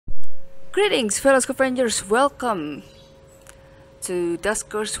Greetings, fellow scavengers. Welcome to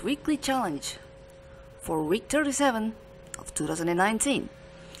Duskers weekly challenge for week 37 of 2019.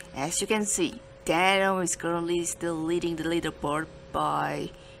 As you can see, Dano is currently still leading the leaderboard by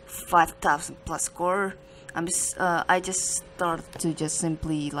 5,000 plus score. I just started to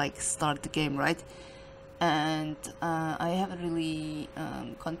simply start the game, right? And I haven't really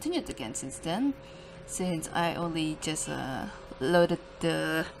continued again since then, since I only just loaded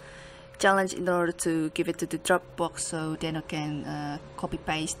the challenge in order to give it to the Dropbox so Dano can copy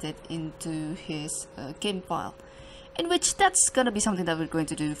paste it into his game file, in which that's gonna be something that we're going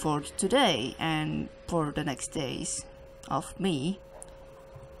to do for today and for the next days of me.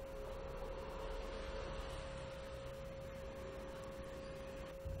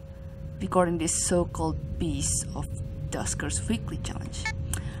 Recording this so-called piece of Duskers weekly challenge.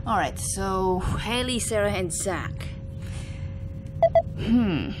 Alright, so Haley, Sarah and Zach.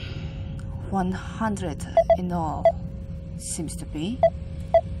 100 in all seems to be.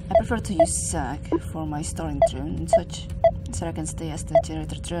 I prefer to use Zach for my starting drone and such, so I can stay as the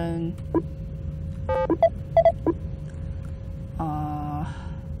generator drone.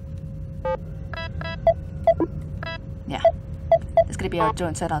 Yeah, it's gonna be our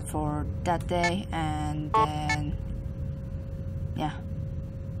drone setup for that day, and then yeah.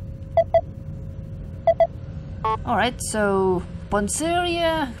 Alright, so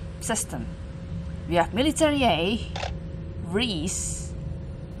Ponseria System. We have military A, Reese,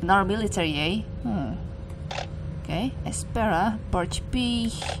 another military A. Okay, Espera, Barge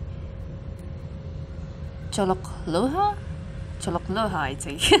B, Cholokloka, I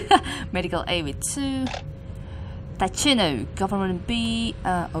think. Medical A with 2. Tachino, government B.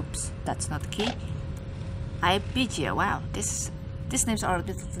 Oops, that's not the key. Iapygia. Wow, these names are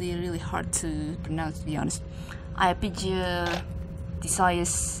admittedly really hard to pronounce, to be honest. Iapygia,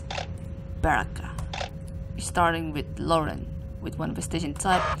 Desires, Baraka. We're starting with Lauren with one infestation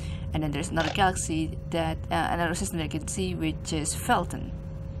type, and then there's another galaxy that another system that you can see, which is Felton.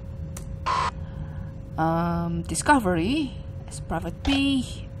 Discovery as Private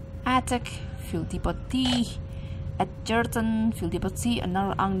B, Attic, Fuel Depot D, at Jerton, Fuel Depot C,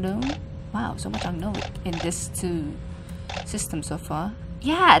 another unknown. Wow, so much unknown in these two systems so far.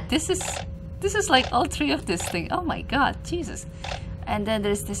 Yeah, this is like all three of this thing. Oh my god, Jesus. And then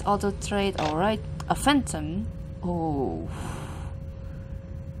there's this auto trade. Alright, a phantom. Oh,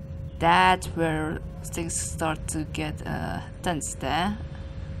 that's where things start to get tense there.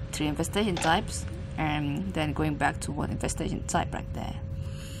 3 infestation types, and then going back to 1 infestation type right there.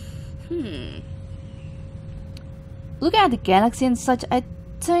 Look at the galaxy and such. I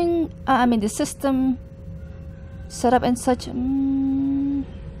think I mean the system setup and such. I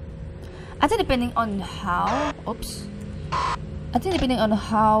think depending on how. Oops. I think depending on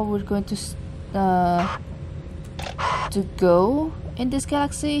how we're going to go in this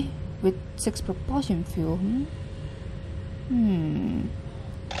galaxy with 6 propulsion fuel.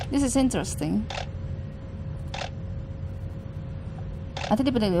 This is interesting. I think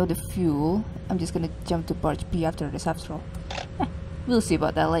depending on the fuel, I'm just gonna jump to Barge B after this after all. We'll see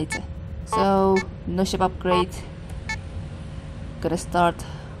about that later. So, no ship upgrade. Gonna start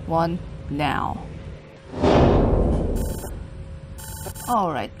one now.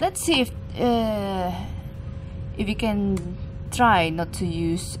 Alright, let's see if we can try not to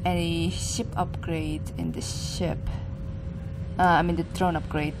use any ship upgrade in the ship. I mean the drone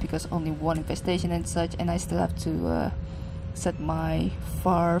upgrade, because only 1 infestation and such, and I still have to set my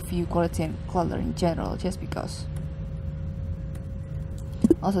far view quality and color in general, just because.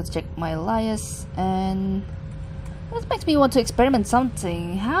 Also check my Elias, and this makes me want to experiment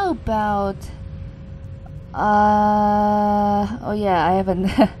something. How about oh yeah, I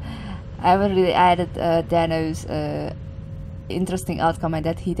haven't really added Dano's interesting outcome and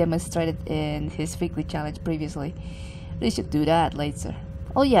that he demonstrated in his weekly challenge previously. We should do that later.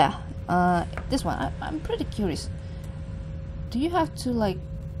 Oh yeah, this one I'm pretty curious. Do you have to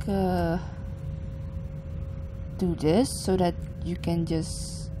do this so that you can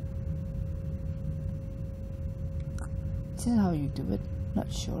just? This is how you do it.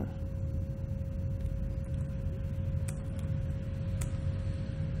 Not sure.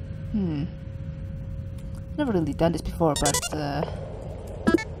 Never really done this before, but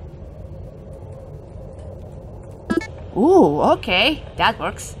ooh, okay, that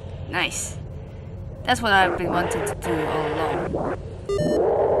works. Nice. That's what I've been wanting to do all along.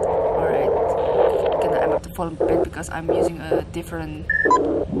 Alright, I'm gonna have to fall a bit because I'm using a different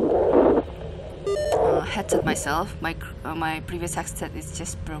headset myself. My previous headset is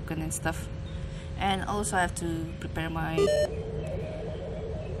just broken and stuff, and also I have to prepare my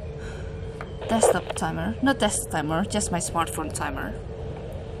desktop timer. Not desktop timer, just my smartphone timer.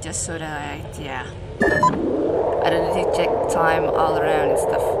 Just so that yeah. I don't need to check time all around and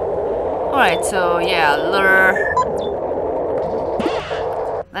stuff. Alright, so yeah, lure.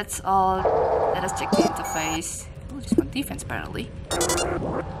 Let us check the interface. Oh, just one defense apparently.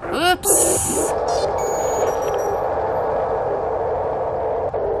 Oops!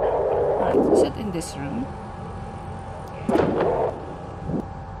 Alright, is it in this room?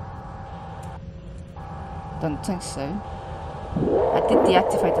 Don't think so. I did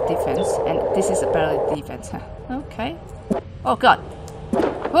deactivate the defense, and this is apparently defense, huh? Okay. Oh god!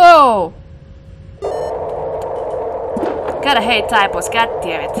 Whoa! Gotta hate typos, god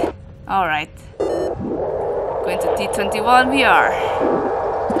damn it. Alright. Going to T21 we are.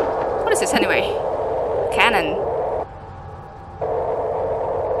 What is this anyway? Cannon.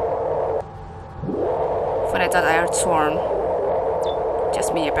 When I thought I heard swarm.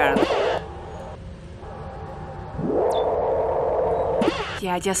 Just me apparently.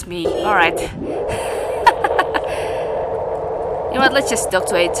 Yeah, just me. Alright. You know what, let's just dock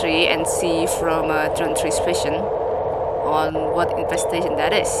to A3 and see from Drone 3's vision on what infestation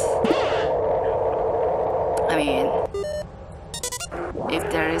that is. I mean, if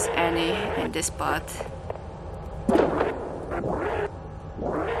there is any in this spot.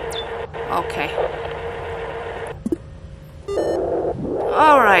 Okay.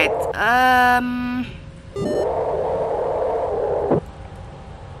 Alright,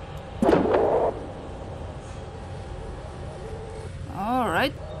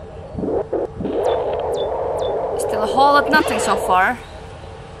 Alright. Still a whole lot nothing so far.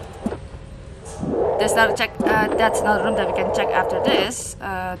 There's not a check, that's another room that we can check after this.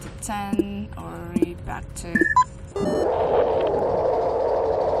 To 10 or read back to.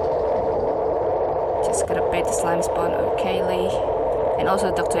 Just gotta bait the slime spawn okayly. And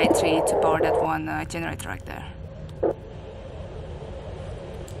also Dr. A3 to power that one generator right there.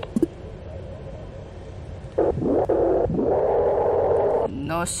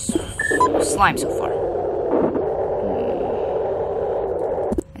 No slime so far.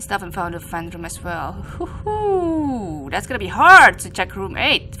 I still haven't found a fan room as well. Woohoo! That's gonna be hard to check room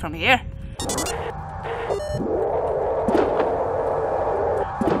 8 from here.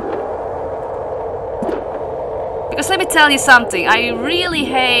 Because let me tell you something, I really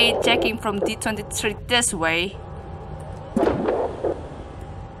hate checking from D23 this way.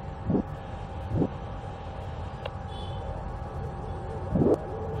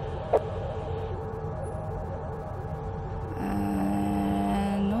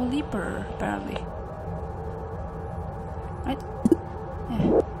 No leaper, apparently. Right?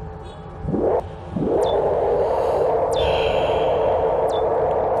 Yeah.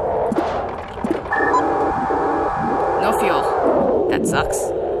 No fuel. That sucks.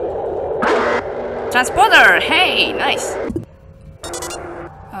 Transporter! Hey! Nice!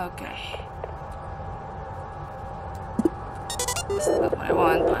 Okay. This is not what I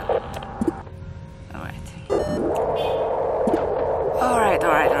want, but... Alright. Alright,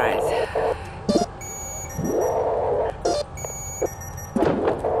 alright, alright.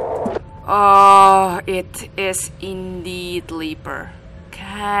 Oh, it is indeed Leaper.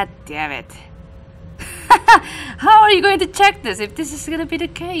 God damn it. How are you going to check this if this is going to be the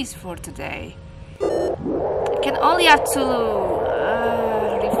case for today? I can only have to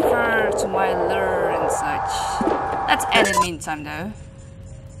refer to my lure and such. That's end in the meantime though.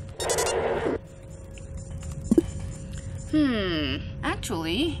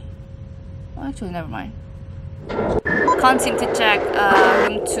 Actually, never mind. Can't seem to check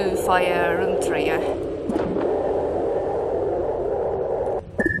room 2 via room 3, yeah.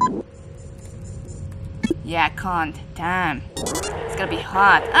 Yeah, I can't. Damn. It's gonna be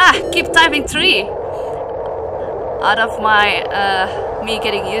hard. Ah! Keep typing 3! Out of my, me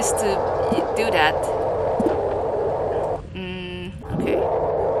getting used to do that. Okay.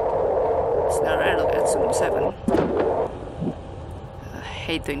 It's not right, look at room 7. I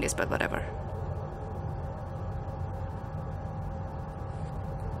hate doing this, but whatever.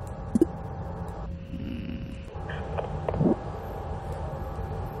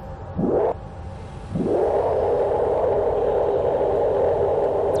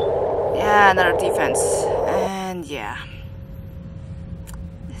 Yeah, another defense. And yeah.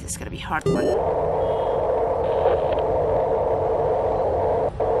 This is gonna be a hard one.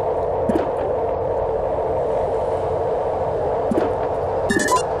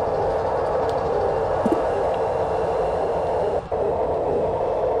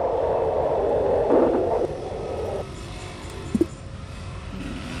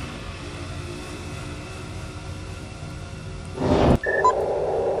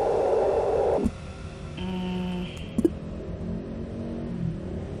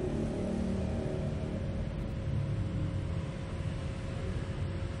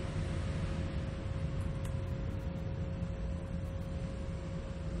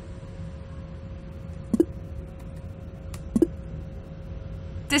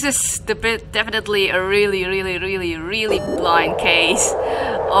 This is definitely a really blind case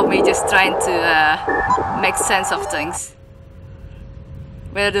of me just trying to make sense of things.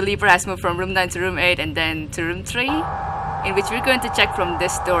 Whether the lever has moved from room 9 to room 8 and then to room 3, in which we're going to check from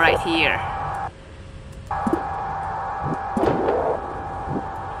this door right here.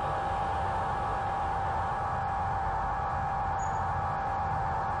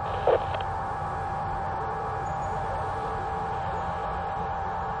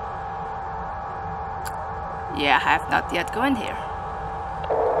 Yeah, I have not yet gone here.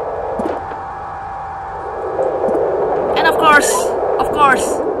 And of course,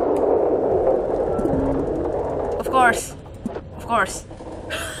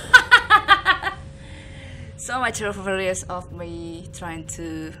 so much various of me trying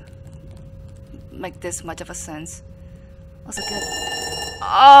to make this much of a sense. Also good.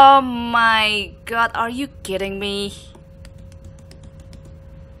 Oh my god, are you kidding me?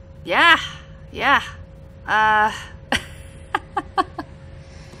 Yeah.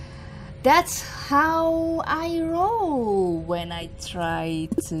 That's how I roll when I try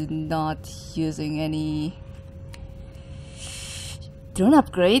to not using any drone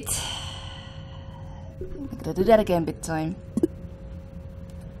upgrade. I'm gonna do that again big time.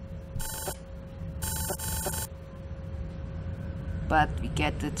 But we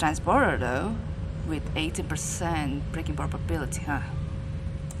get the transporter though with 18% breaking probability, huh?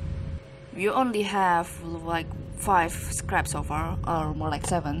 We only have like 5 scrap so far, or more like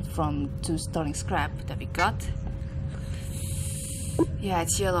 7 from 2 starting scrap that we got. Yeah,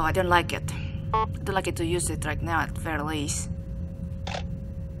 it's yellow. I don't like it. I don't like it to use it right now at the very least.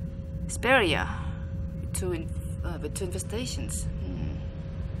 Espera with 2 infestations.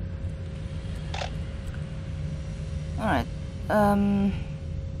 Alright.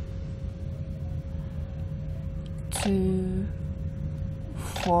 2,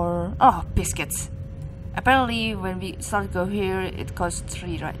 4. Oh, biscuits. Apparently, when we start to go here, it costs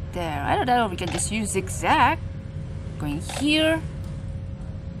 3 right there. I don't know. We can just use zigzag, going here,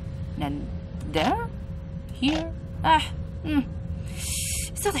 and then there, here.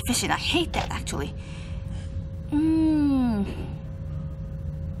 It's not efficient. I hate that actually.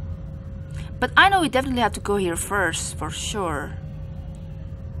 But I know we definitely have to go here first for sure.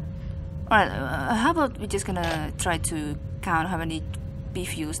 Alright, how about we just gonna try to count how many B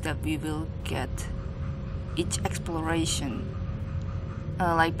fuels that we will get each exploration.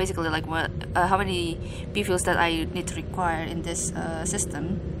 Like basically like what how many B fuels that I need to require in this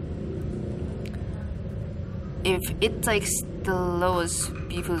system. If it takes the lowest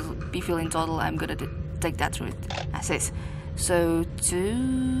B fuel in total, I'm gonna take that route as is. So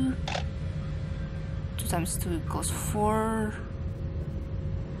 2 times 2 equals 4,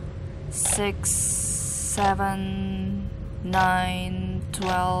 6, 7, 9,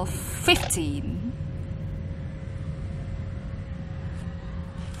 12, 15.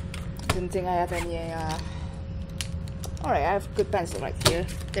 Didn't think I have any. Alright, I have a good pencil right here.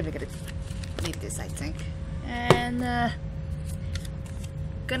 Then we're gonna need this, I think. And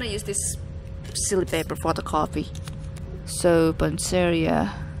gonna use this silly paper photocopy. So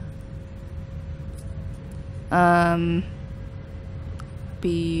Ponseria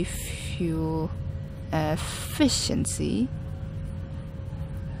B fuel efficiency.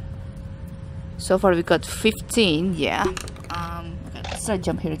 So far we got 15, yeah. Okay, let's try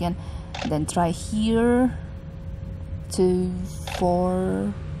jump here again. Then try here. 2,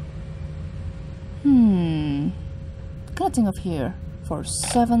 4. Gotta think of here. 4,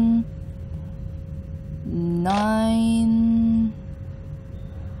 7, 9,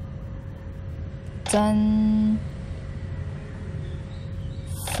 10,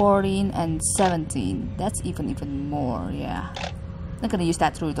 14, and 17. That's even more, yeah. Not gonna use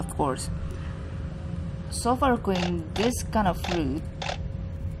that route, of course. So far going this kind of route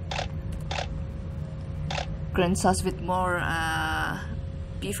grants us with more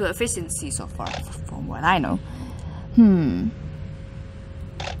B fuel efficiency so far, from what I know.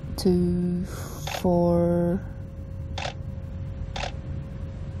 2, 4.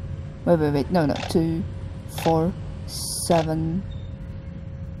 Wait. No. 2, 4, 7,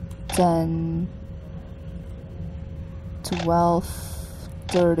 10, 12,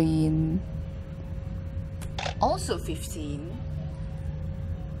 13. Also 15.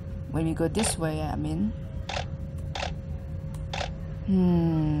 When we go this way, I mean.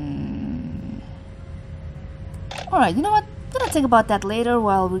 Alright, you know what? I'm gonna think about that later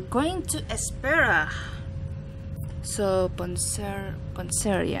while we're going to Espera. So,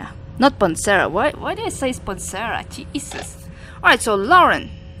 Ponseria. Not Ponsera. Why did I say Ponseria? Jesus. Alright, so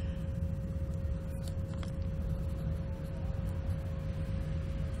Lauren.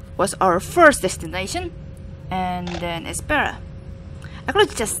 was our first destination, and then Espera. I could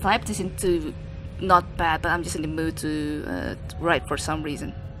have just typed this into not bad, but I'm just in the mood to write for some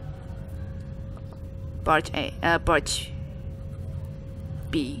reason. Barge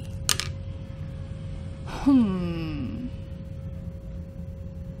B.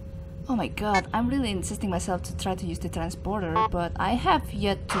 Oh my god, I'm really insisting myself to try to use the transporter, but I have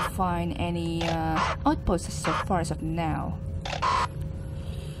yet to find any outposts so far as of now.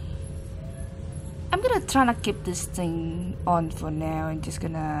 I'm gonna try to keep this thing on for now and just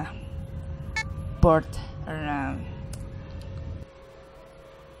gonna board around.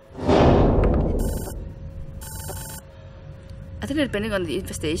 I think depending on the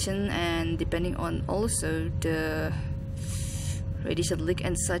infestation and depending on also the radiation leak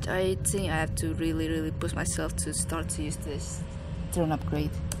and such, I think I have to really push myself to start to use this drone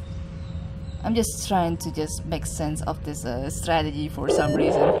upgrade. I'm just trying to just make sense of this strategy for some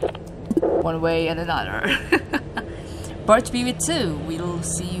reason, one way and another. Barge B with 2, we'll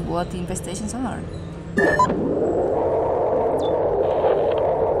see what the infestations are.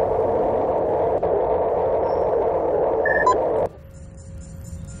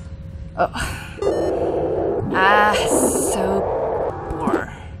 Oh. Ah, so poor.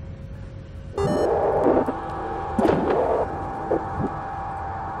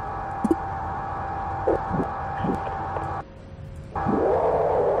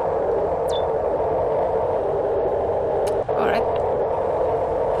 Alright.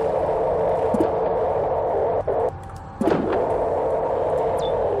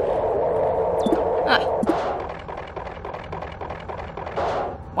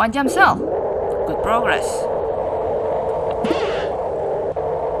 One jump cell. Good progress.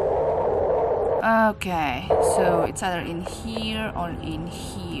 Okay, so it's either in here or in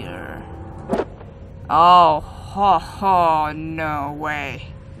here. Oh, ho, no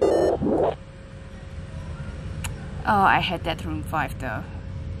way. Oh, I had that room 5 though.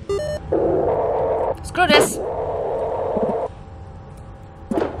 Screw this!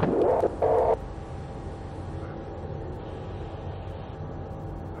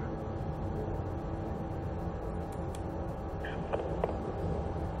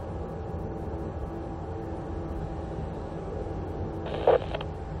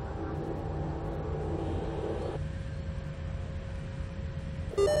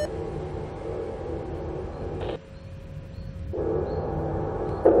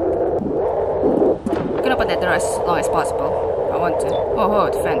 Open that door as long as possible. I want to. Oh,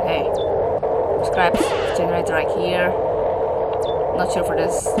 defend. Hey, scraps generator right here. Not sure for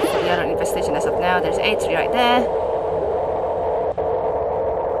this for the other infestation as of now. There's A3 right there.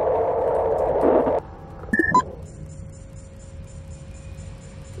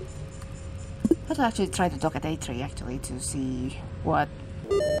 I'll actually try to dock at A3 actually to see what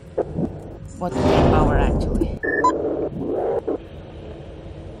the power actually.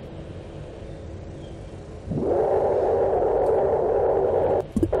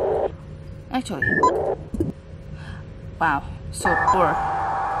 Actually, wow, so poor.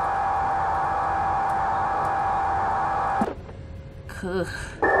 Ugh.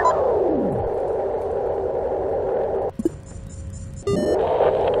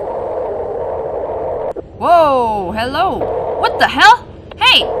 Whoa, hello. What the hell?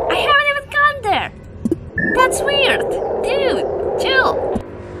 Hey, I haven't even gone there. That's weird. Dude, chill.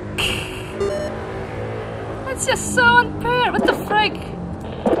 That's just so unfair. What the frick?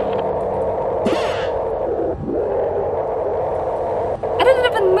 I didn't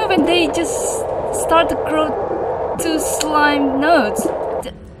even move and they just start to grow 2 slime nodes.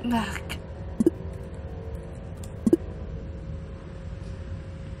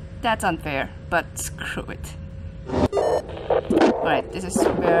 That's unfair, but screw it. Alright, this is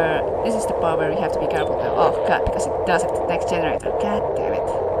the part where we have to be careful though. Oh god, because it does have the next generator. God damn it.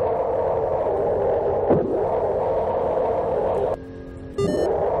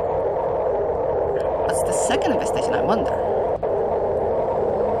 What's the second infestation, I wonder?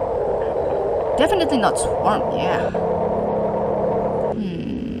 Definitely not swarm, yeah.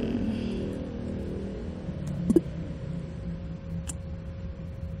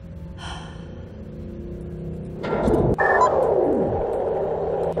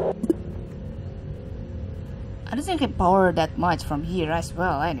 I don't think I can power that much from here as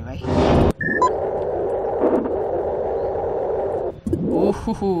well, anyway. Ooh,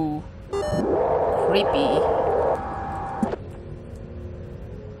 creepy.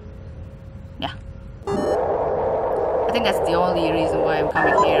 Yeah. I think that's the only reason why I'm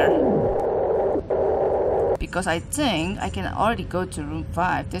coming here. Because I think I can already go to room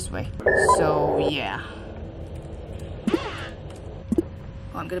 5 this way. So, yeah.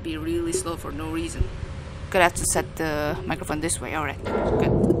 Oh, I'm gonna be really slow for no reason. Gonna have to set the microphone this way. Alright,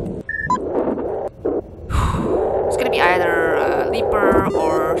 good. It's gonna be either Leaper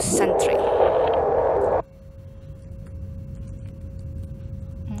or Sentry.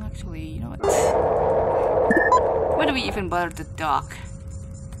 Actually, you know what? Why do we even bother to dock?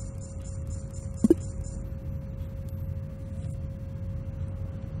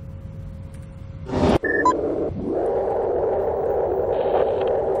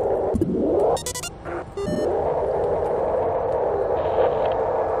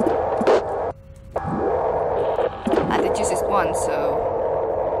 So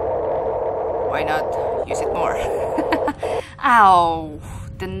why not use it more? Ow!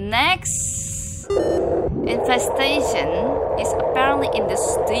 The next infestation is apparently in the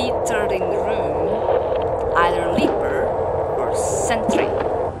starting room, either Leaper or Sentry.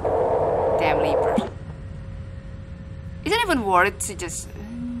 Damn Leaper. Is it even worth it to just...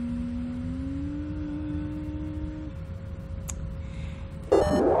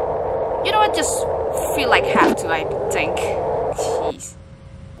 You know what, just feel like have to, I think. Jeez.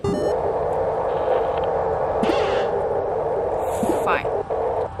 Fine.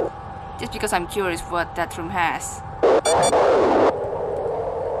 Just because I'm curious what that room has.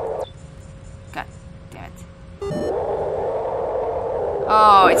 God damn it.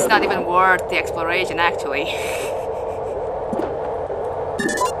 Oh, it's not even worth the exploration, actually.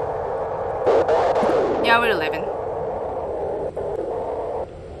 Yeah, we're living.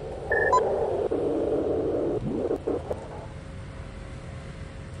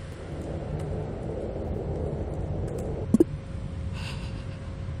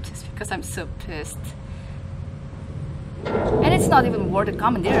 Because I'm so pissed. And it's not even worth a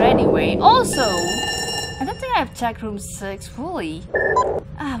commandeer anyway. Also, I don't think I've checked room 6 fully.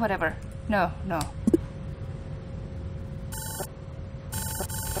 Ah, whatever. No.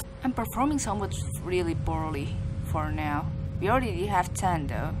 I'm performing somewhat really poorly for now. We already have 10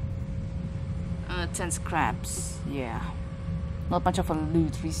 though. 10 scraps. Yeah. Not much of a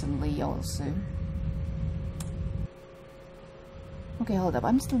loot recently also. Okay, hold up.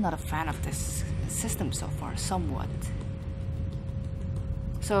 I'm still not a fan of this system so far, somewhat.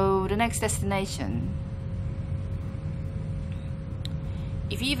 So, the next destination.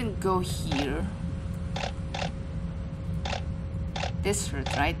 If you even go here, this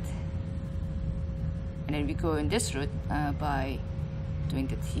route, right? And then we go in this route by doing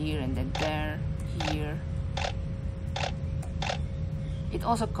that here and then there, here. It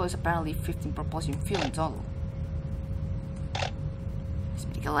also costs apparently 15 propulsion fuel in total.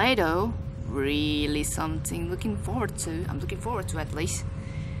 Kaleido, really something looking forward to. I'm looking forward to at least.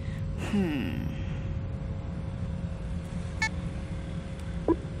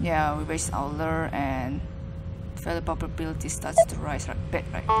 Yeah, we waste our lure and failure probability starts to rise a bit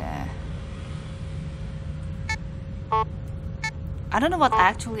right there. I don't know what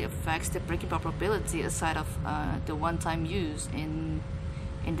actually affects the breaking probability aside of the one-time use in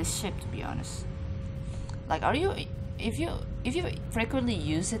the ship, to be honest. Like, are you... If you frequently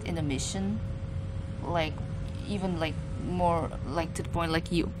use it in a mission, like even like more like to the point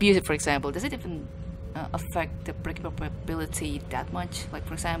like you abuse it, for example, does it even affect the breaking probability that much? Like,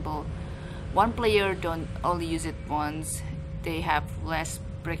 for example, one player don't only use it once, they have less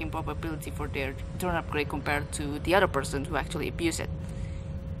breaking probability for their turn upgrade compared to the other person who actually abuse it.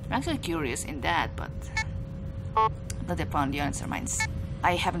 I'm actually curious in that, but not I found the answer.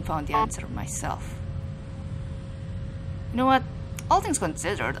 I haven't found the answer myself. You know what? All things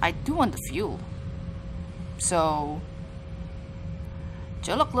considered, I do want the fuel. So,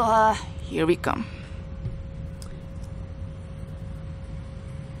 Cholokloka, here we come.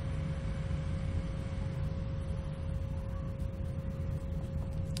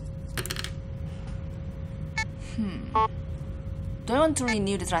 Don't want to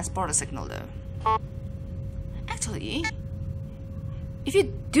renew the transporter signal though. Actually, if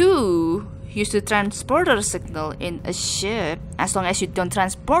you do use the transporter signal in a ship, as long as you don't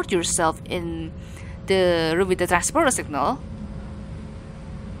transport yourself in the room with the transporter signal,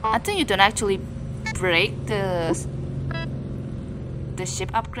 I think you don't actually break the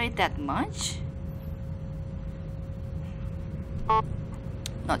ship upgrade that much.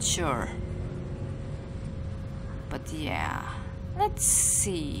 Not sure. But yeah, let's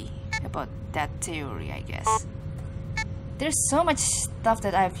see about that theory, I guess. There's so much stuff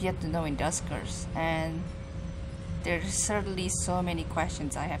that I've yet to know in Duskers, and there's certainly so many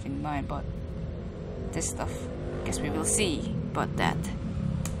questions I have in mind about this stuff. Guess we will see about that.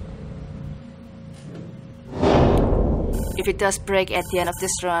 If it does break at the end of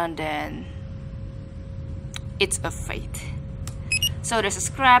this run, then it's a fate. So there's a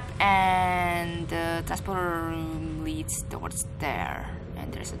scrap, and the transporter room leads towards there.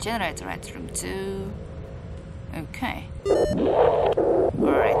 And there's a generator at room 2. Okay.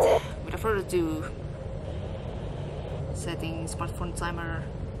 Alright, without further ado, setting smartphone timer,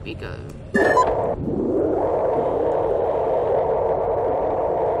 we go.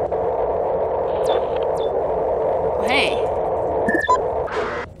 Oh, hey!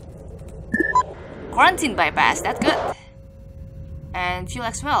 Quarantine bypass, that's good. And fuel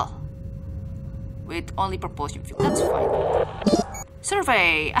as well. With only propulsion fuel, that's fine.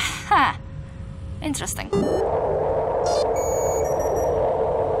 Survey! Aha! Interesting.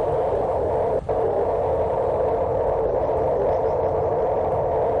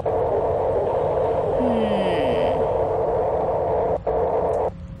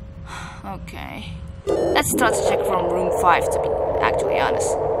 Okay. Let's try to check from room 5 to be actually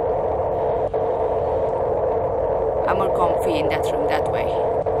honest. I'm more comfy in that room that way.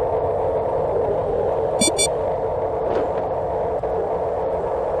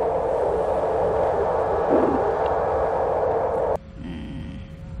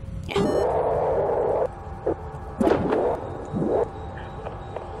 Yeah.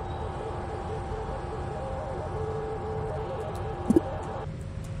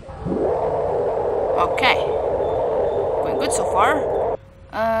 Okay. Going good so far.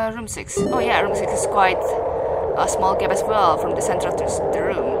 Room 6. Oh yeah, room 6 is quite a small gap as well from the center to the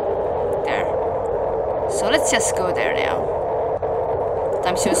room. There. So let's just go there now.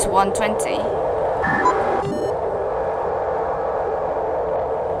 Time shows 1:20.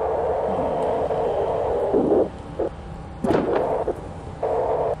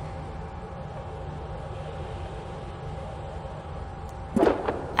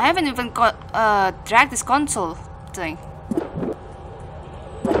 I haven't even dragged this console thing.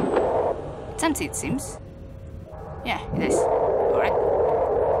 It's empty, it seems. Yeah, it is. Alright.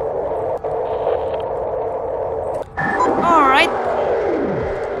 Alright.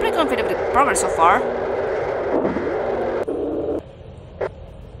 Pretty confident with the progress so far.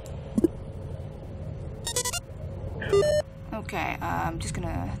 Okay, I'm just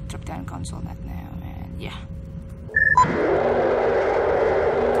gonna drop down console net now, and yeah.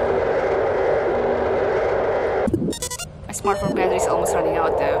 My smartphone battery is almost running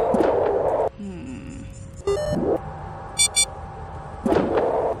out though.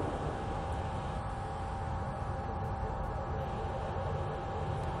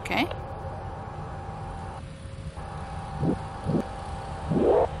 Okay.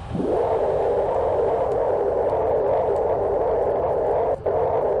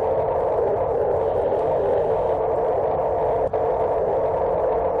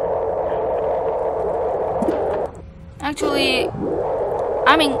 Actually,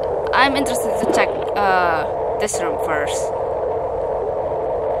 I'm interested to check this room first.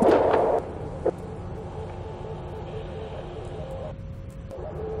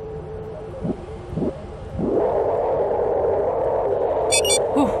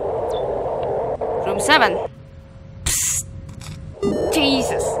 Whew. Room 7. Psst.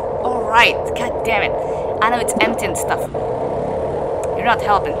 Jesus. Alright, god damn it. I know it's empty and stuff. You're not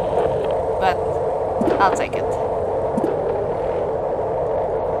helping, but I'll take it.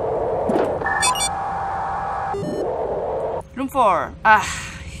 Room 4.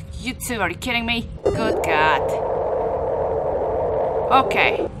 You two, are you kidding me? Good god.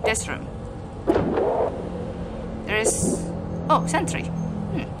 Okay, this room. There is... Oh, sentry.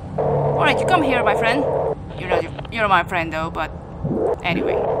 Alright, you come here, my friend. You're my friend though, but...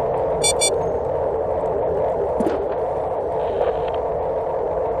 Anyway.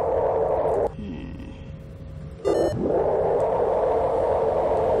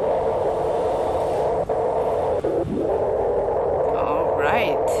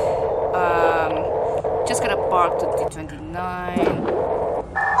 Just gonna park to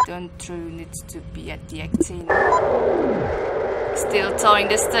D29. Don't through needs to be at the 18. Still towing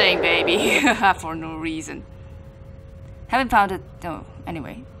this thing, baby. For no reason. Haven't found it. No,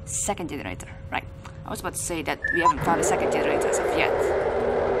 anyway. Second generator. Right. I was about to say that we haven't found a second generator as of yet.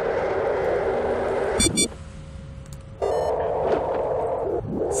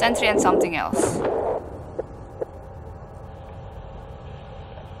 Sentry and something else.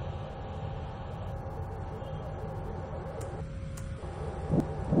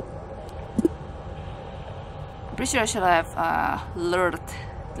 Pretty sure I should have lured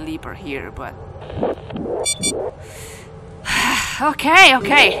the leaper here, but... okay.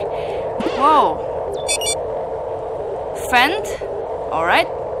 Whoa. Fend? Alright.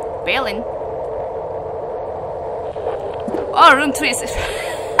 Bail in. Oh, room 3 is...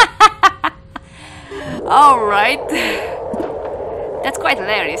 Alright. That's quite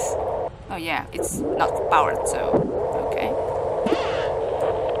hilarious. Oh yeah, it's not powered, so okay.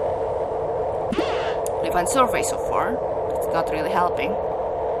 Live on survey so far. It's not really helping.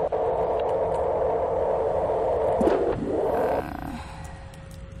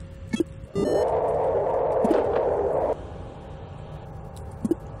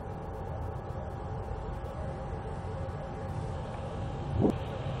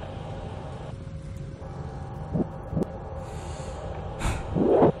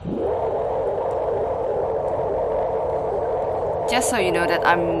 Just so you know that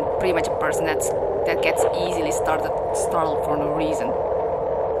I'm pretty much a person that gets easily startled for no reason.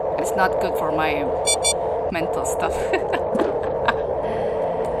 And it's not good for my mental stuff.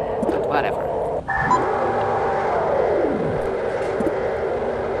 But whatever.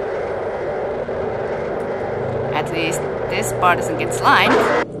 At least this part doesn't get slimed.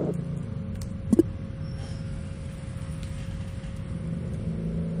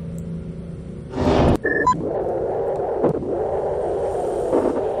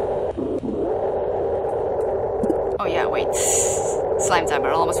 Oh yeah, wait. Slime timer,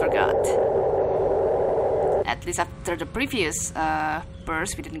 I almost forgot. At least after the previous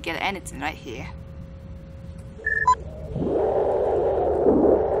burst, we didn't get anything right here.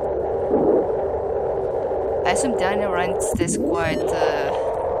 I assume Dano runs this quite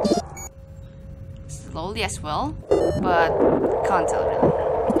slowly as well, but can't tell really.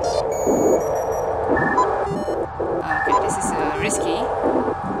 Okay, this is risky.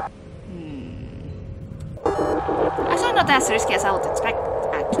 Actually, not as risky as I would expect,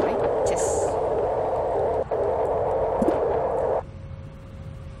 actually.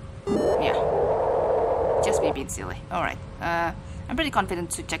 Yeah. Just me being silly. Alright. I'm pretty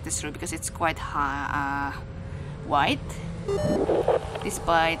confident to check this through because it's quite wide.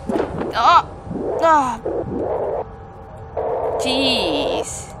 Despite... Oh!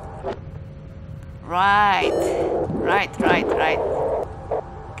 Jeez! Right.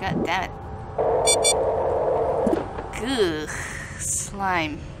 God damn it. Ugh,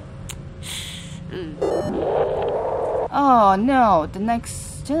 slime. Ugh. Oh no, the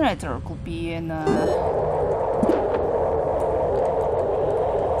next generator could be in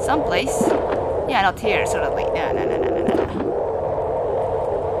someplace. Yeah, not here, certainly. No.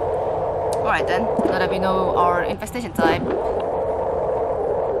 Alright then, now that we know our infestation type.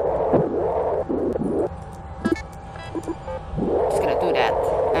 Just gonna do that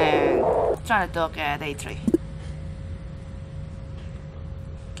and try to talk at A3.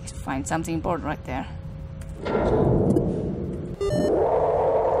 Find something important right there.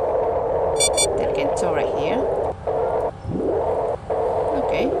 Then again, it's right here.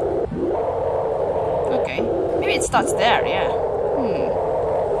 Okay. Maybe it starts there, yeah.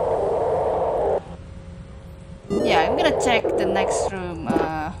 Yeah, I'm gonna check the next room.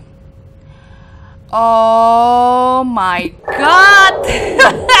 Oh my god!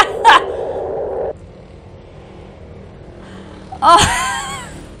 Oh.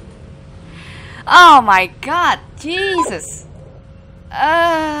 Oh my god, Jesus!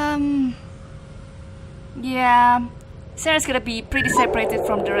 Yeah. Sarah's gonna be pretty separated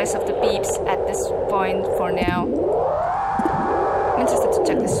from the rest of the peeps at this point for now. I'm interested to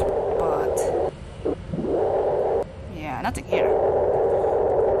check this spot. Yeah, nothing here.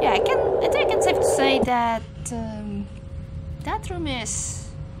 Yeah, I think I can safe to say that that room is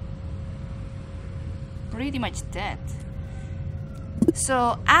pretty much dead.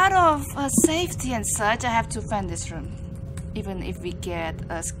 So, out of safety and such, I have to fend this room. Even if we get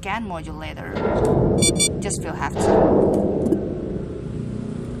a scan module later, just we'll have to.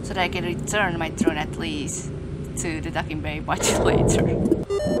 So that I can return my drone at least to the docking bay much later.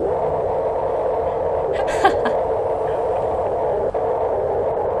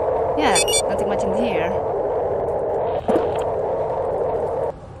 Yeah, nothing much in here.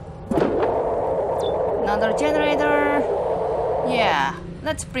 Another generator. Yeah,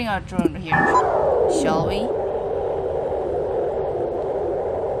 let's bring our drone here, shall we?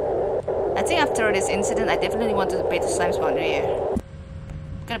 I think after this incident, I definitely want to pay to slime spawner here.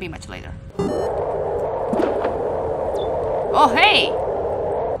 Gonna be much later. Oh, hey!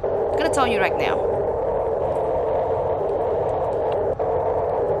 I'm gonna tell you right now.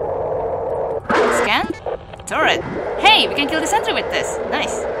 Scan? Turret! Hey, we can kill the sentry with this.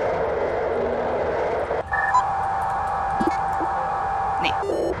 Nice.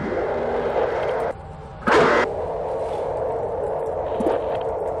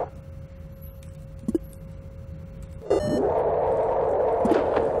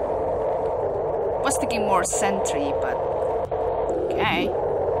 Was thinking more sentry, but okay.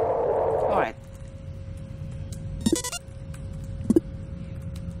 Alright.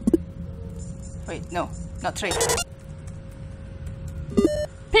 Wait, no, not 3.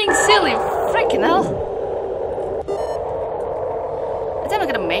 Being silly, freaking hell! I think I'm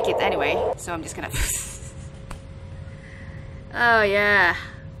not gonna make it anyway, so I'm just gonna... Oh yeah.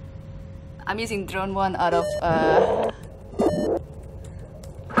 I'm using drone 1 out of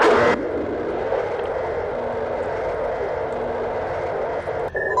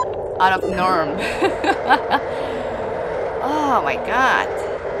norm. Oh my god.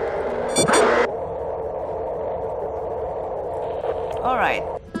 All right.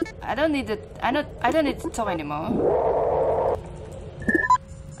 I don't need it. I don't need the top anymore.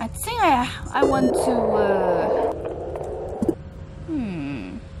 I think I want to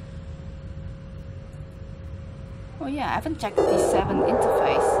Oh yeah, I haven't checked the D7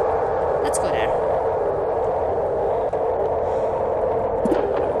 interface. Let's go there.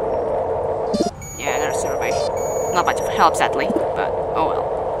 Yeah, there's a survey. Not much of help, sadly, but oh well.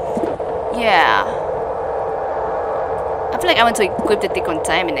 Yeah. I feel like I want to equip the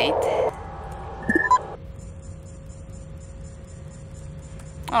decontaminate.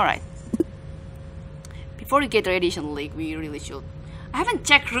 Alright. Before we get the radiation leak, we really should. I haven't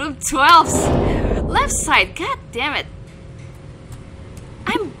checked room 12's left side. God damn it.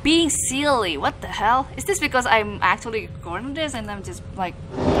 I'm being silly. What the hell? Is this because I'm actually recording this and I'm just like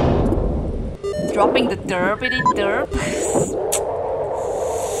dropping the derpity derp?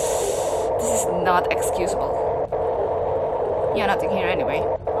 This is not excusable. Yeah, nothing here anyway.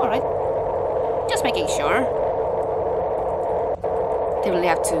 Alright. Just making sure. They really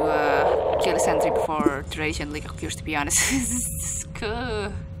have to kill the sentry before the radiation leak occurs, to be honest.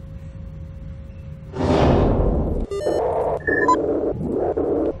 Cool.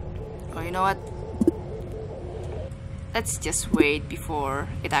 Oh, you know what? Let's just wait before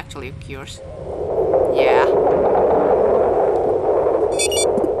it actually occurs. Yeah.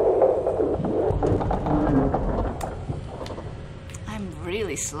 I'm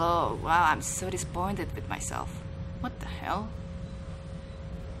really slow. Wow, I'm so disappointed with myself. What the hell?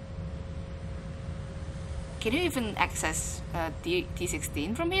 Can you even access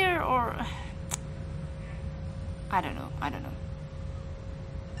T16 from here, or... I don't know,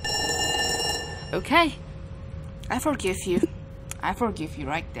 Okay. I forgive you. I forgive you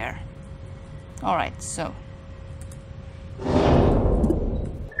right there. Alright, so...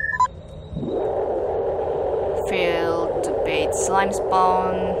 Failed to bait slime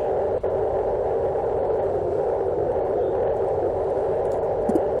spawn.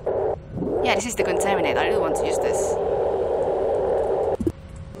 Yeah, this is the contaminate. I really want to use this.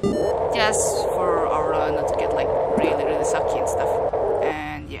 Just for our not to get like really sucky and stuff.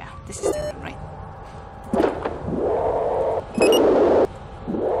 And yeah, this is the room, right?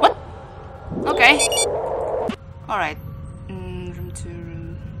 What? Okay. Alright. Room 2,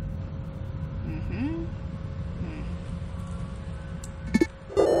 room...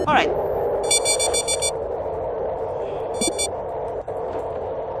 Alright.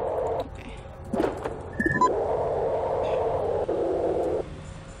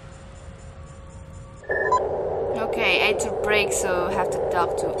 Okay, 8 to break, so have to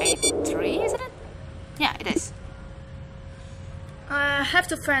dock to 8-3, isn't it? Yeah, it is. I have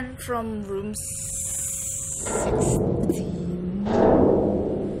to fan from room 16.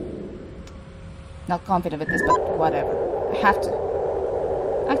 Not confident with this, but whatever. I have to.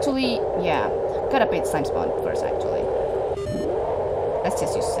 Actually, yeah. Gotta bait slime spawn first, actually. Let's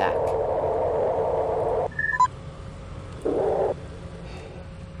just use Zack.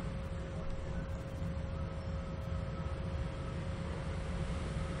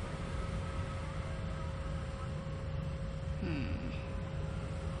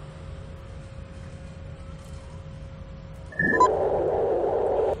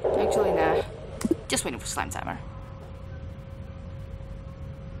 Actually, nah. Just waiting for slime timer.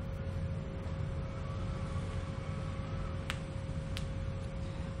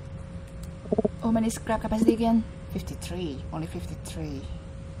 How many scrap capacity again? 53. Only 53.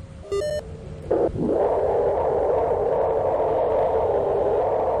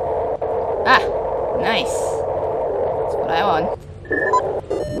 Ah! Nice! That's what I want.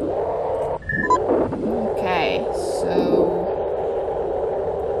 Okay, so...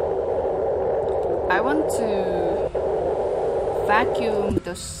 I want to vacuum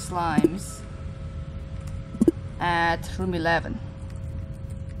those slimes at room 11.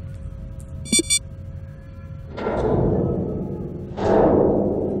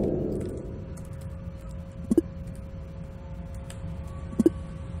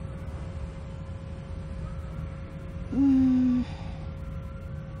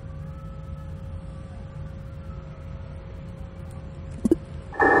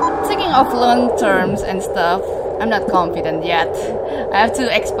 Speaking of long terms and stuff, I'm not confident yet. I have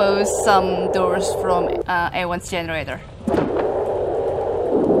to expose some doors from A1's generator.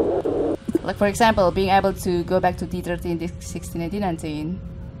 Like for example, being able to go back to D13, D16, and D19.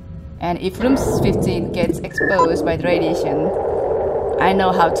 And if room 15 gets exposed by the radiation, I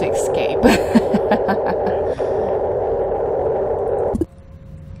know how to escape.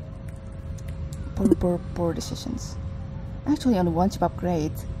 Poor decisions. Actually, only one chip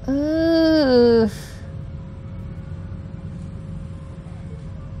upgrade. I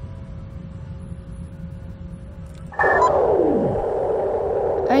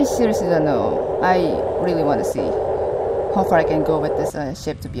seriously don't know. I really want to see how far I can go with this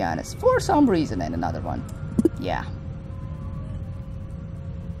ship, to be honest. For some reason, and another one. Yeah.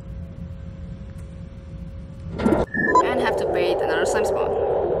 And have to bait another slime spawn.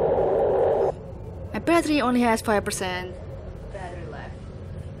 My battery only has 5% battery left.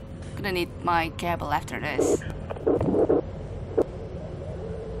 Gonna need my cable after this.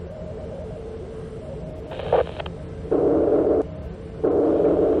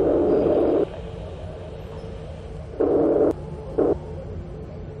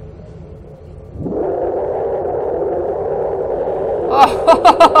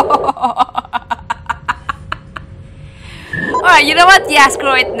 Alright, you know what? Yeah,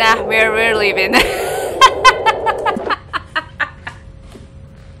 screw it. Nah, we're leaving.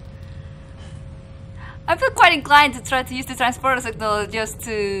 I feel quite inclined to try to use the transporter signal just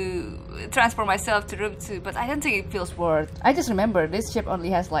to transport myself to room 2, but I don't think it feels worth. I just remember this ship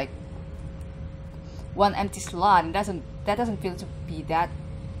only has like one empty slot, and that doesn't feel to be that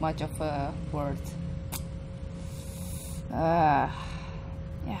much of a worth. Yeah.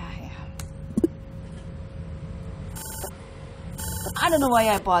 I don't know why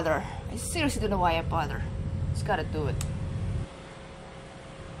I bother. I seriously don't know why I bother. Just gotta do it.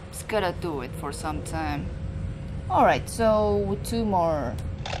 Just gotta do it for some time. Alright, so 2 more.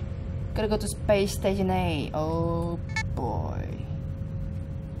 Gotta go to Space Station A. Oh boy.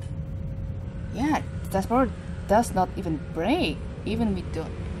 Yeah, the transport does not even break. Even we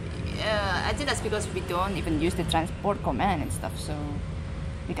don't. Yeah, I think that's because we don't even use the transport command and stuff, so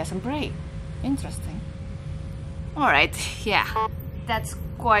it doesn't break. Interesting. Alright, yeah. That's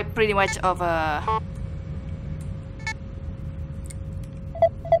quite pretty much of a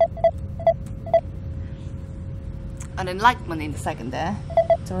an enlightenment in the second there.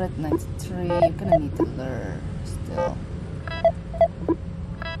 Turret 93, gonna need to lure still.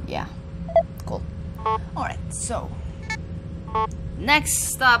 Yeah, cool. Alright, so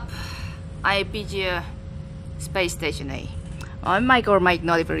next stop, Iapygia Space Station A. I might or might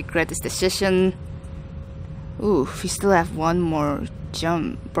not even regret this decision. Ooh, we still have one more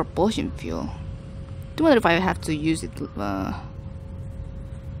jump propulsion fuel. I wonder if I have to use it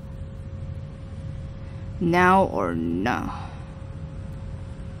now or no.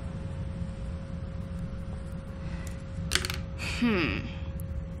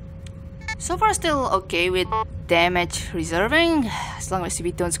 So far still okay with damage reserving, as long as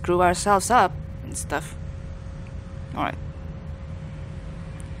we don't screw ourselves up and stuff. Alright.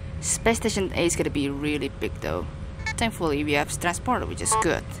 Space Station A is gonna be really big though. Thankfully we have transporter, which is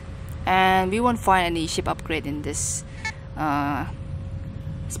good. And we won't find any ship upgrade in this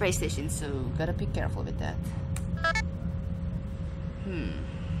space station, so gotta be careful with that.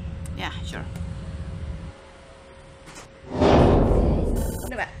 Yeah, sure.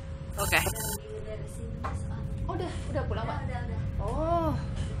 Udah, Pak? Oke. Oh, udah pulang, Pak? Oh,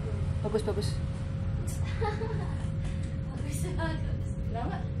 bagus. Bagus.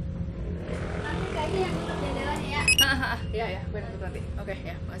 Kenapa? Nanti kayaknya yang tutup jendelanya ya. Iya, gue tutup nanti. Oke,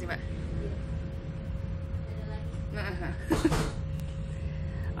 ya, makasih, Pak.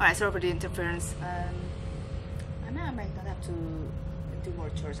 Alright, sorry for the interference. I might not have to do more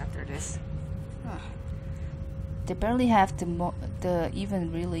chores after this. They barely have the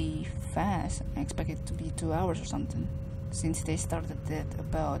even really fast. I expect it to be 2 hours or something, since they started it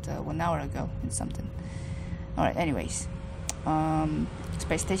about 1 hour ago and something. Alright, anyways.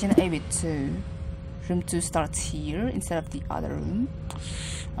 Space Station A with 2. Room 2 starts here instead of the other room.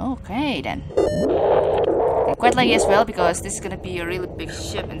 Okay then. I quite like it as well because this is gonna be a really big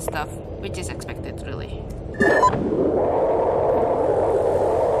ship and stuff, which is expected really.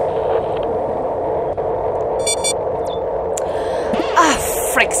 Ah,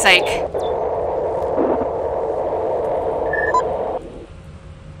 frick's sake.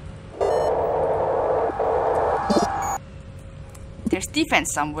 There's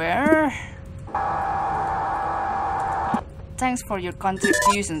defense somewhere. Thanks for your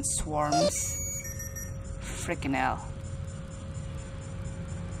contribution, swarms. Freaking hell.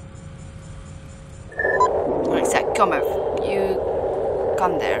 you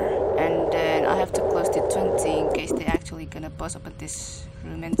come there, and then I have to close the 20 in case they're actually gonna bust open this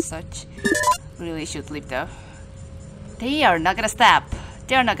room and such. Really should leave though. They are not gonna stop.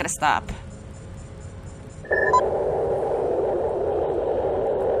 They are not gonna stop.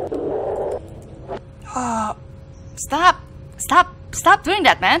 Oh, stop doing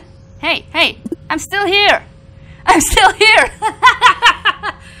that, man. Hey, I'm still here. I'm still here.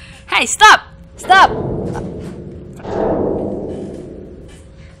 Hey, stop.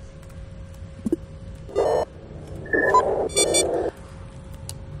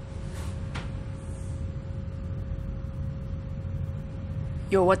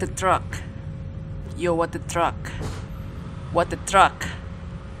 Yo, what the truck? What the truck? What the truck?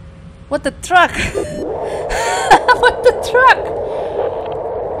 What the truck?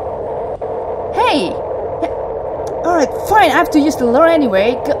 Hey! Alright, fine, I have to use the lure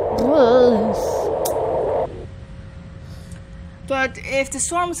anyway. But if the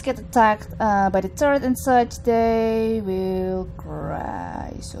swarms get attacked by the turret and such, they will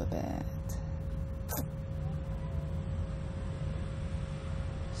cry so bad.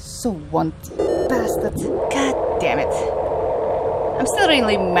 So wanty bastard. God damn it. I'm still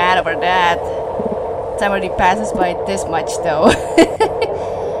really mad over that. Time already passes by this much though.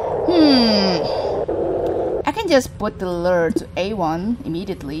 I can just put the lure to A1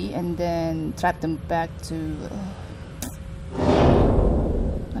 immediately and then trap them back to...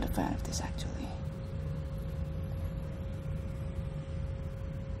 not a fan of this actually.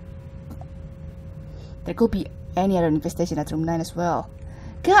 There could be any other infestation at room 9 as well.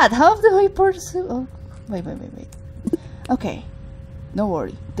 God, how do I pursue? Oh, wait. Okay, no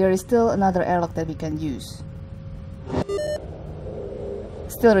worry. There is still another airlock that we can use.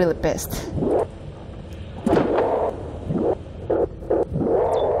 Still really pissed.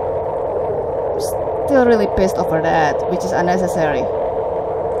 Still really pissed over that, which is unnecessary.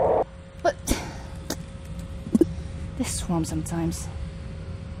 But this swarm sometimes.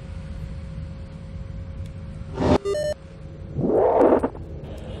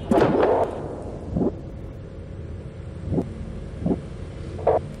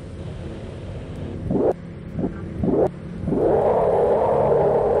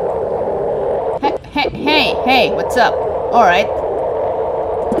 Hey, what's up? Alright.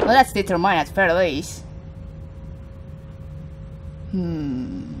 Well, that's determined at fair least.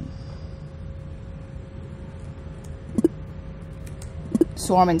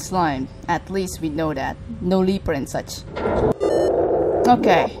 Swarm and slime. At least we know that. No leaper and such.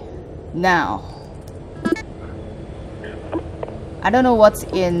 Okay. Now. I don't know what's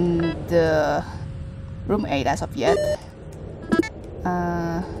in the room 8 as of yet.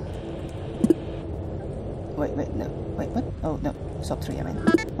 Wait, what? Oh, no. Sub 3, I mean.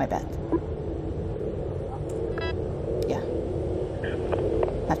 My bad. Yeah.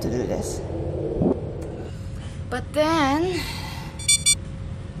 Have to do this. But then...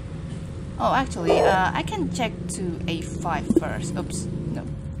 oh, actually, I can check to A5 first. Oops. No.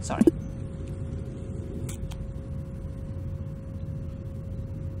 Sorry.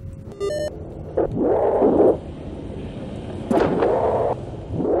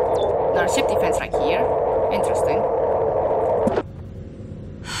 Another ship defense right here. Interesting.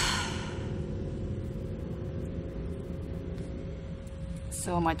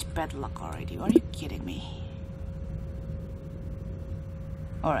 So much bad luck already. Are you kidding me?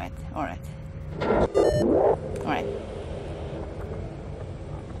 Alright.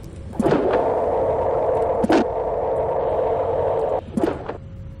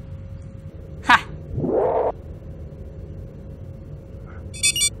 Ha!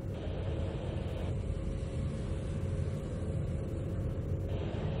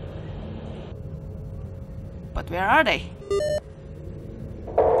 But where are they?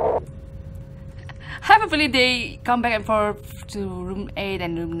 Hopefully they come back and forth to room 8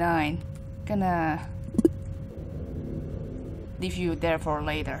 and room 9. Gonna leave you there for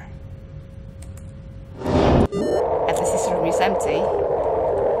later. At least this room is empty.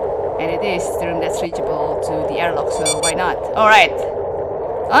 And it is the room that's reachable to the airlock, so why not? Alright.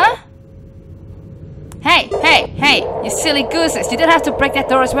 Huh? Hey, you silly gooses. You don't have to break that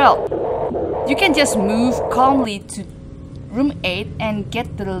door as well. You can just move calmly to room 8 and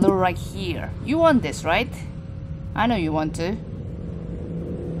get the lure right here. You want this, right? I know you want to.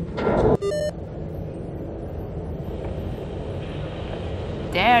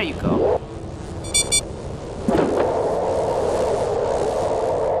 There you go.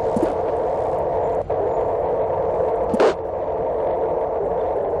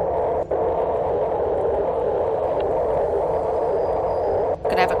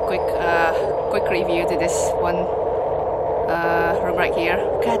 Gonna have a quick review to this one. room right here.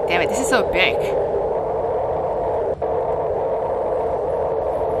 God damn it, this is so big.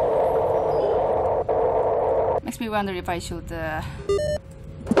 Makes me wonder if I should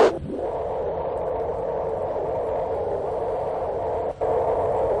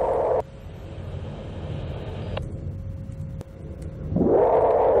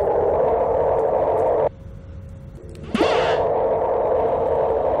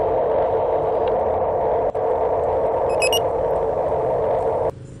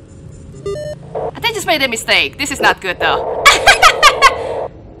I just made a mistake. This is not good though.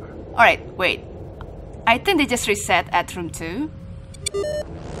 Alright, wait. I think they just reset at room 2.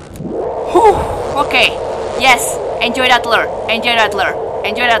 Whew, okay. Yes. Enjoy that lure. Enjoy that lure.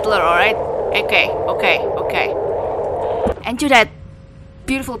 Enjoy that lure, alright? Okay. Enjoy that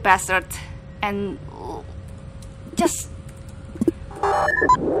beautiful bastard. And just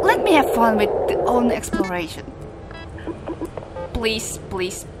let me have fun with the own exploration. Please.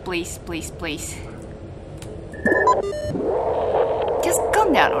 Just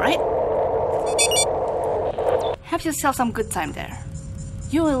calm down, alright? Have yourself some good time there.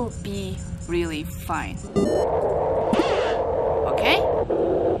 You will be really fine. Okay?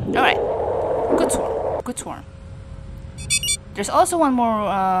 Alright. Good swarm. There's also one more,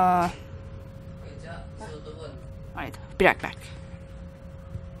 Alright, be right back.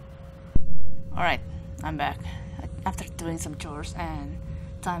 Alright, I'm back. After doing some chores and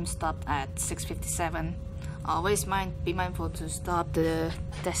time stopped at 6:57. Always be mindful to stop the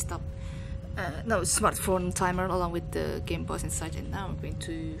desktop smartphone timer along with the game pause and such. And now I'm going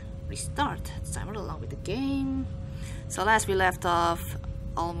to restart the timer along with the game. So last we left off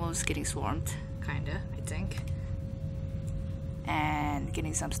almost getting swarmed, kinda, I think, and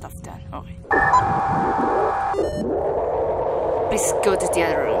getting some stuff done. Okay, please go to the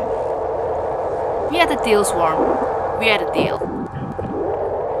other room. We had a deal, swarm. We had a deal.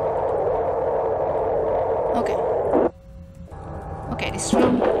 Okay, this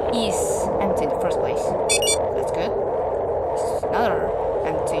room is empty in the first place. That's good. There's another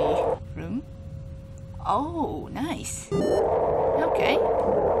empty room. Oh, nice. Okay.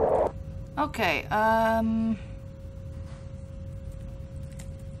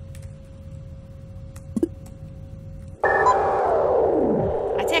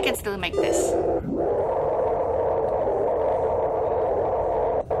 I think I can still make this.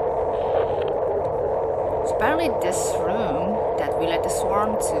 So apparently this room that we let the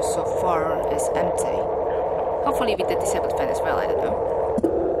swarm to so far is empty. Hopefully with the disabled fan as well, I don't know.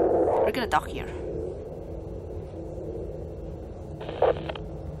 We're gonna dock here.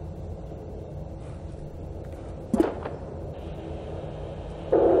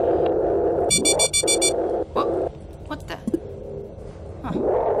 What the? Huh.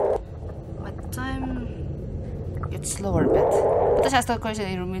 My time gets slower a bit. But this has the question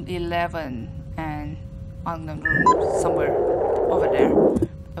in room 11 and unknown room somewhere over there.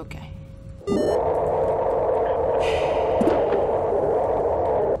 Okay.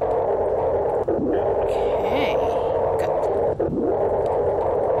 Okay, good.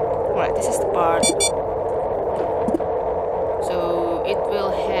 Alright, this is the part. So it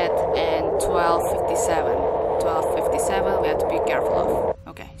will hit in 12:57. 12:57 we have to be careful of.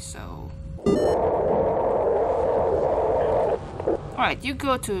 Okay, so alright, you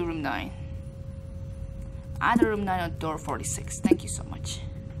go to room 9. Other room 9 on door 46. Thank you so much.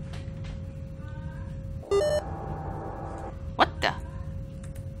 What the?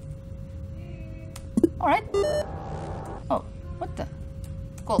 Alright. Oh, what the?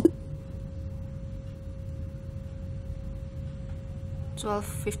 Cool.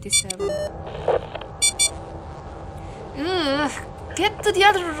 12:57. Ugh, get to the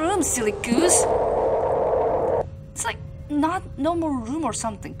other room, silly goose. It's like no more room or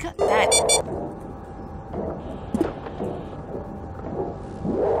something. God damn.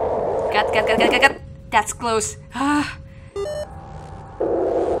 Got. That's close.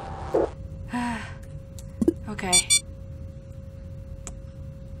 Okay.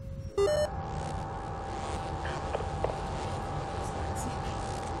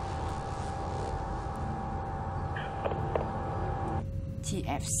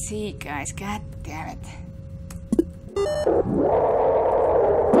 TFC, guys. God damn it.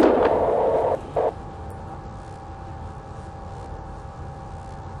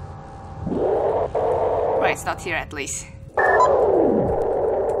 Right, it's not here at least.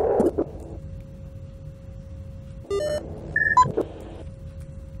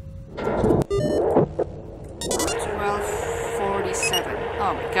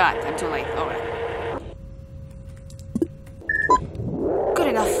 Oh my god, I'm too late. Alright. Good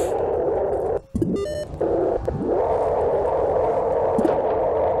enough.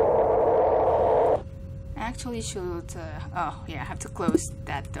 probably should... oh, yeah, I have to close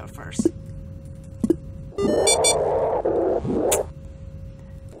that door first.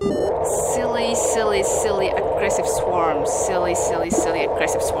 Silly, silly, silly aggressive swarms. Silly, silly, silly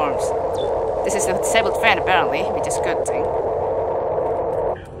aggressive swarms. This is a disabled fan apparently, which is a good thing.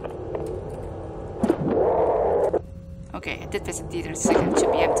 Okay, I did visit the second, it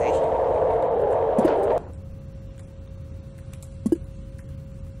should be empty.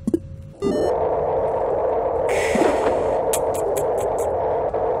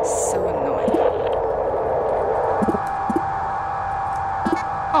 So annoying.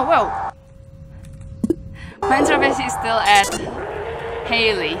 Oh, whoa! My interface is still at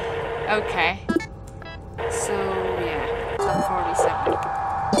Haley. Okay. So, yeah.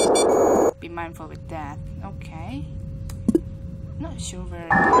 1247. Be mindful with that. Okay. Not sure where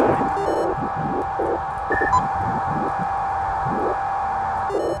they are.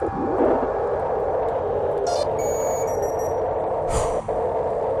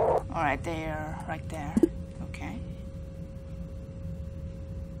 Alright, they are right there. Okay.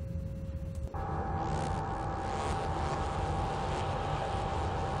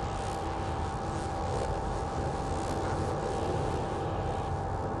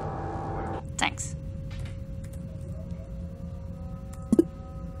 Thanks.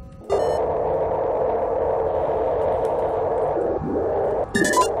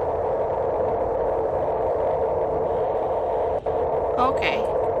 Okay.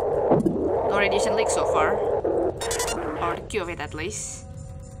 No radiation leak so far. Or the Q of it at least.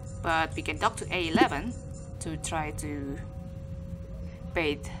 But we can talk to A11 to try to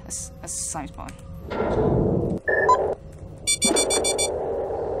bait a slime spawn.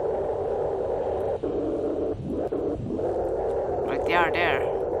 Right, they are there.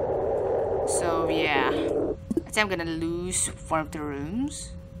 So yeah. I think I'm gonna lose one of the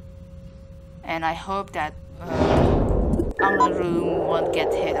rooms. And I hope that another room won't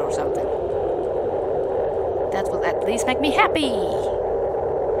get hit or something. That will at least make me happy.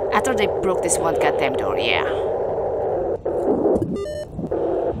 After they broke this one goddamn door, yeah.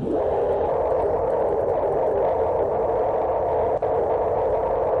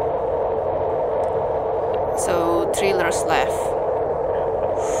 So, 3 lures left.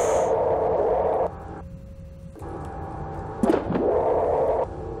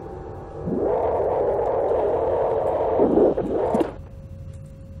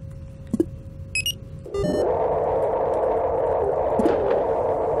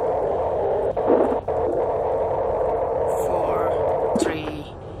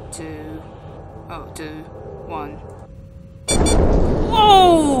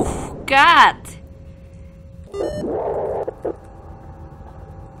 God!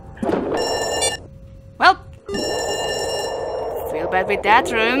 Well, feel bad with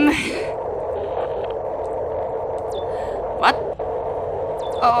that room. What?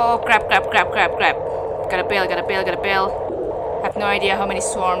 Oh, crap, crap, crap, crap, crap. Gotta bail, gotta bail, gotta bail. Have no idea how many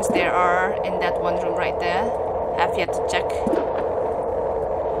swarms there are in that one room right there. Have yet to check.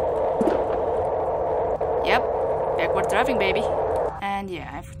 Yep, backward driving, baby. And yeah,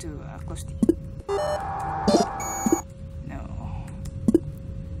 I have to close the... No.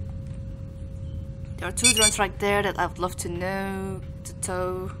 There are 2 drones right there that I would love to know to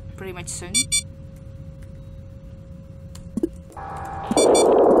tow pretty much soon.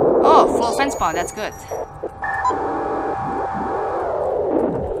 Oh, full fence spawn, that's good.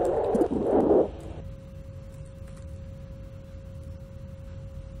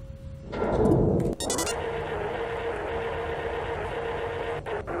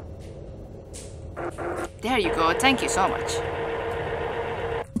 There you go, thank you so much.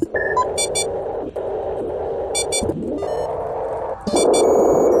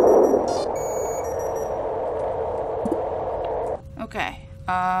 Okay,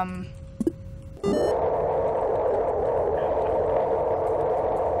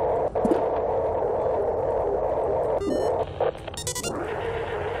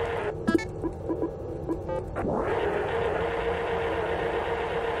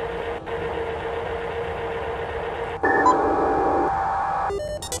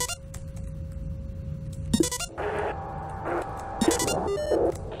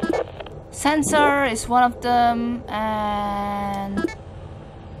 sensor is one of them, and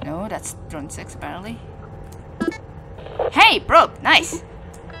no, that's drone 6 apparently. Hey, bro, nice.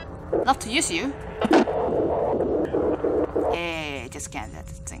 Love to use you. Yeah, just can't that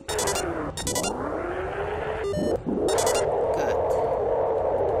thing. Good.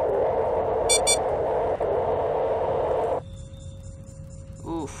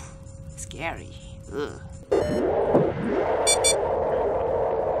 Oof, scary. Ugh.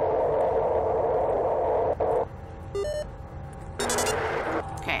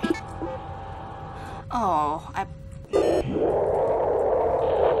 Oh,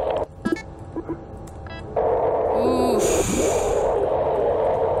 Oof.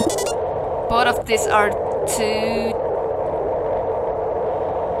 Both of these are two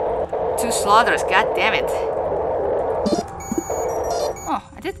slaughters, god damn it. Oh,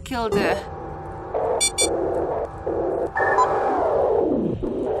 I did kill the...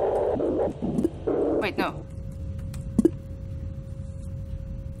 Wait, no.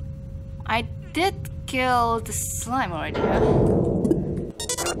 I did kill the slime already, huh?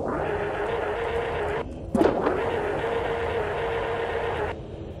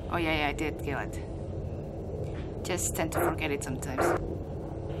 Oh yeah, I did kill it. Just tend to forget it sometimes.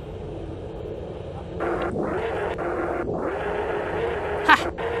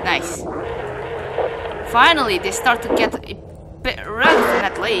 Ha! Nice. Finally, they start to get a bit relevant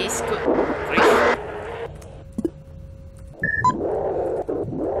at least. Good grief.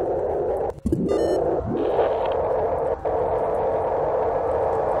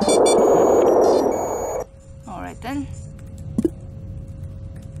 Alright then.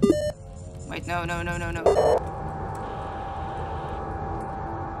 Wait, no.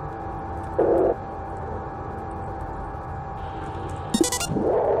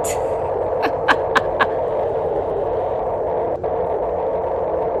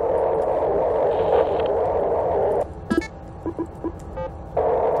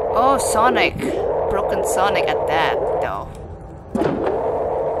 Oh, Sonic. Broken Sonic at that, though.